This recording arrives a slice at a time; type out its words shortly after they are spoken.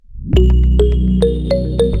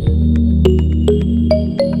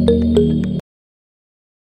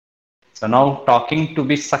So now talking to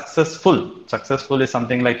be successful. Successful is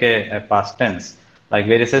something like a past tense. Like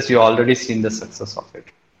where it says you already seen the success of it.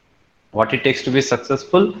 What it takes to be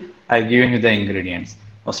successful, I've given you the ingredients.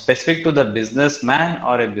 Now, specific to the businessman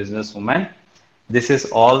or a businesswoman, this is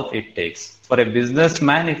all it takes. For a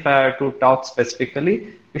businessman, if I have to talk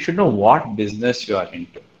specifically, you should know what business you are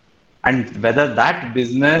into and whether that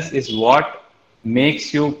business is what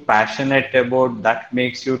makes you passionate about, that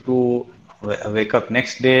makes you to wake up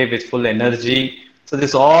next day with full energy. So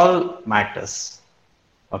this all matters.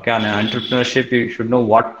 Okay, on an entrepreneurship, you should know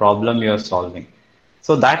what problem you are solving.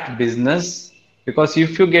 So that business, because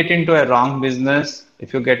if you get into a wrong business,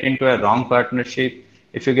 if you get into a wrong partnership,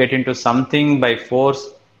 if you get into something by force,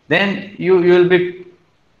 then you will be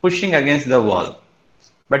pushing against the wall.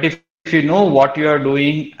 But if you know what you are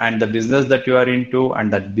doing and the business that you are into,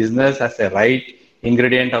 and that business has a right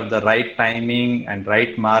ingredient of the right timing and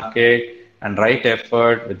right market and right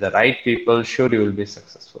effort with the right people, sure you will be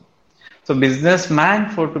successful. So businessman,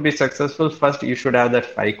 for to be successful, first you should have that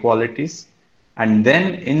five qualities. And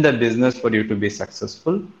then in the business, for you to be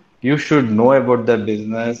successful, you should know about the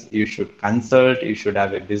business, you should consult, you should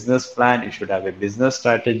have a business plan, you should have a business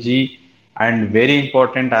strategy, and very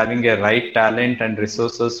important, having a right talent and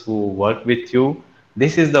resources who work with you.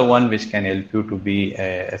 This is the one which can help you to be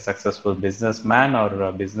a successful businessman or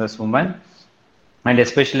a businesswoman. And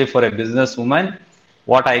especially for a businesswoman,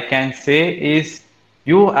 what I can say is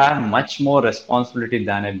you have much more responsibility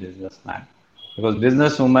than a businessman. Because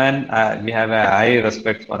businesswoman, we have a high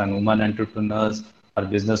respect for an woman entrepreneurs or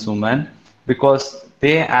businesswoman because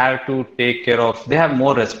they have to take care of, they have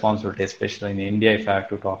more responsibility, especially in India, if I have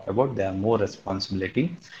to talk about, they have more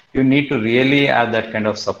responsibility. You need to really have that kind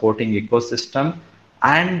of supporting ecosystem,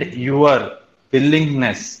 and your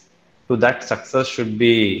willingness to that success should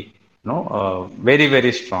be very,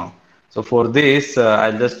 very strong. So for this,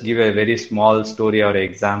 I'll just give a very small story or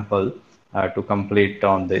example to complete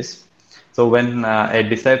on this. So when a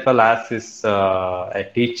disciple asks a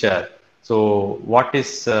teacher, so what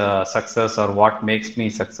is success or what makes me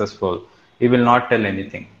successful? He will not tell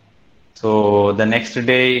anything. So the next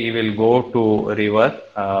day he will go to a river.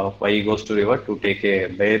 Why he goes to river? To take a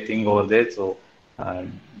bathing over there. So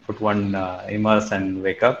put one immerse and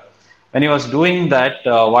wake up. When he was doing that,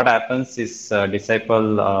 what happens is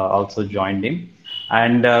disciple also joined him.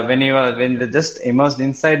 And when they just immersed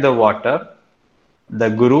inside the water, the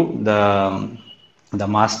guru, the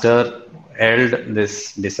master held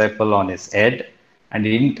this disciple on his head and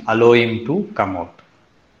didn't allow him to come out.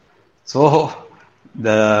 So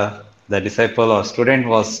the disciple or student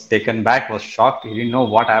was taken back, was shocked. He didn't know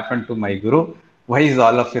what happened to my guru. Why is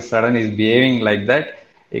all of a sudden he's behaving like that?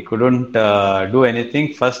 He couldn't do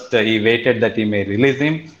anything. First, he waited that he may release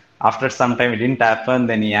him. After some time, it didn't happen.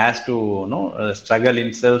 Then he has to struggle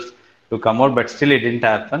himself to come out, but still it didn't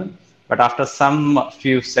happen. But after some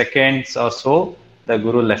few seconds or so, the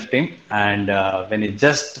guru left him. And when he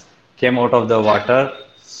just came out of the water,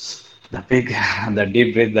 the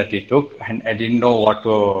deep breath that he took, and I didn't know what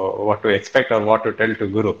to expect or what to tell to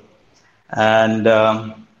guru. And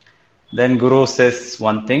then guru says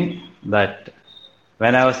one thing, that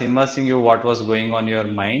when I was immersing you, what was going on your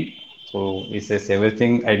mind? So he says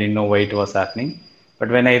everything. I didn't know why it was happening. But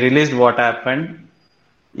when I released, what happened?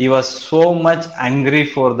 He was so much angry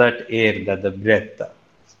for that air, that the breath.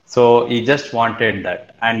 So he just wanted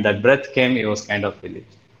that. And the breath came, he was kind of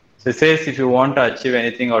relieved. So he says, if you want to achieve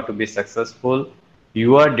anything or to be successful,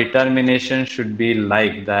 your determination should be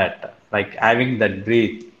like that, like having that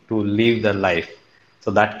breath to live the life. So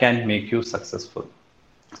that can make you successful.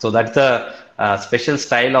 So that's a special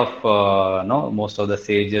style of most of the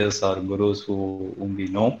sages or gurus whom we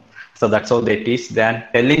know. So that's how they teach. Than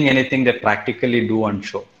telling anything, they practically do and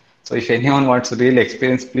show. So if anyone wants to really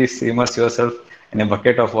experience, please immerse yourself in a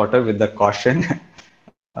bucket of water with the caution.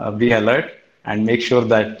 Be alert and make sure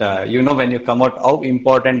that when you come out, how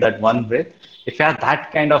important that one breath. If you have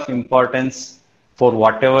that kind of importance for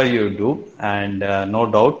whatever you do, and no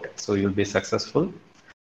doubt, so you'll be successful.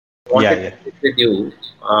 Wanted to check with you,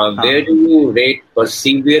 where do you rate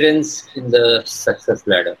perseverance in the success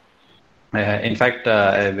ladder? In fact,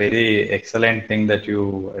 a very excellent thing that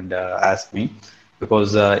you asked me,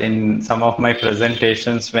 because in some of my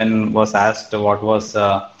presentations, when was asked what was,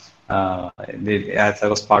 as I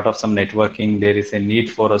was part of some networking, there is a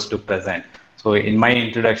need for us to present. So in my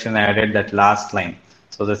introduction, I added that last line.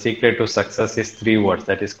 So the secret to success is 3 words.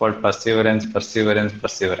 That is called perseverance, perseverance,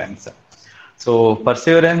 perseverance. So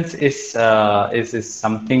perseverance is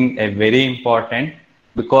something very important,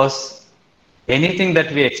 because anything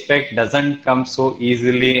that we expect doesn't come so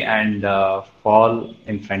easily and fall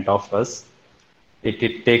in front of us.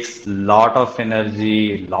 It takes lot of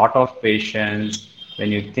energy, lot of patience.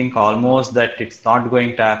 When you think almost that it's not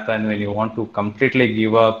going to happen, when you want to completely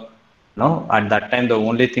give up, no, at that time the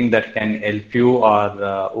only thing that can help you or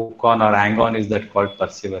hook on or hang on is that called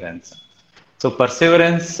perseverance. So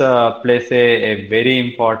perseverance plays a very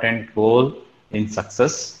important role in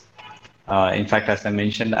success. In fact, as I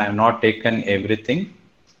mentioned, I have not taken everything.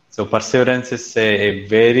 So perseverance is a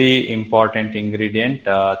very important ingredient.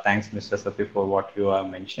 Thanks, Mr. Safi, for what you have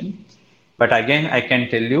mentioned. But again, I can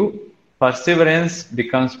tell you, perseverance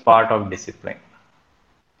becomes part of discipline,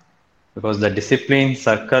 because the discipline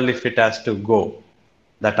circle, if it has to go,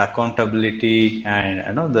 that accountability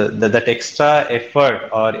and that extra effort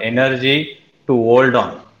or energy to hold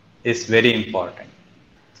on is very important.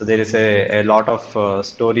 So there is a lot of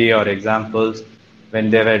story or examples when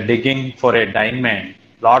they were digging for a diamond.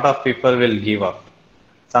 Lot of people will give up.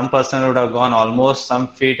 Some person would have gone almost some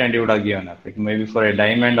feet and he would have given up. It maybe for a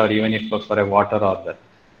diamond or even if for a water or that.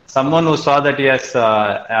 Someone who saw that he has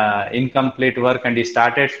incomplete work and he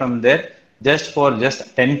started from there, just for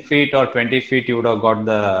just 10 feet or 20 feet, he would have got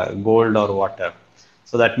the gold or water.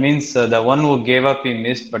 So that means the one who gave up, he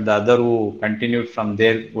missed, but the other who continued from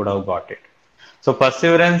there would have got it. So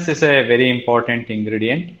perseverance is a very important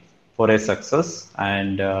ingredient for a success,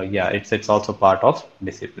 and yeah, it's also part of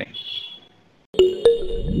discipline.